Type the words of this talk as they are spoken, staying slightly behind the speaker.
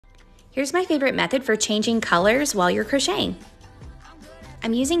Here's my favorite method for changing colors while you're crocheting.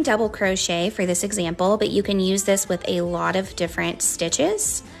 I'm using double crochet for this example, but you can use this with a lot of different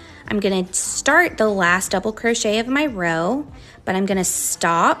stitches. I'm gonna start the last double crochet of my row, but I'm gonna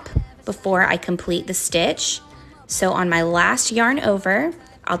stop before I complete the stitch. So on my last yarn over,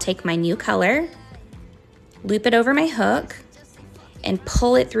 I'll take my new color, loop it over my hook, and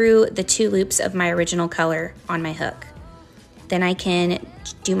pull it through the 2 loops of my original color on my hook. Then I can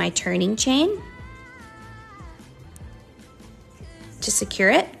do my turning chain to secure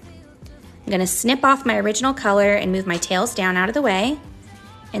it. I'm gonna snip off my original color and move my tails down out of the way,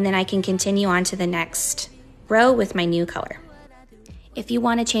 and then I can continue on to the next row with my new color. If you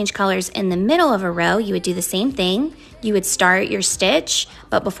want to change colors in the middle of a row, you would do the same thing. You would start your stitch,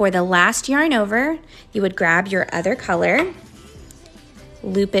 but before the last yarn over, you would grab your other color,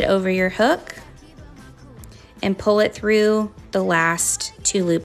 loop it over your hook, and pull it through the last 2 loops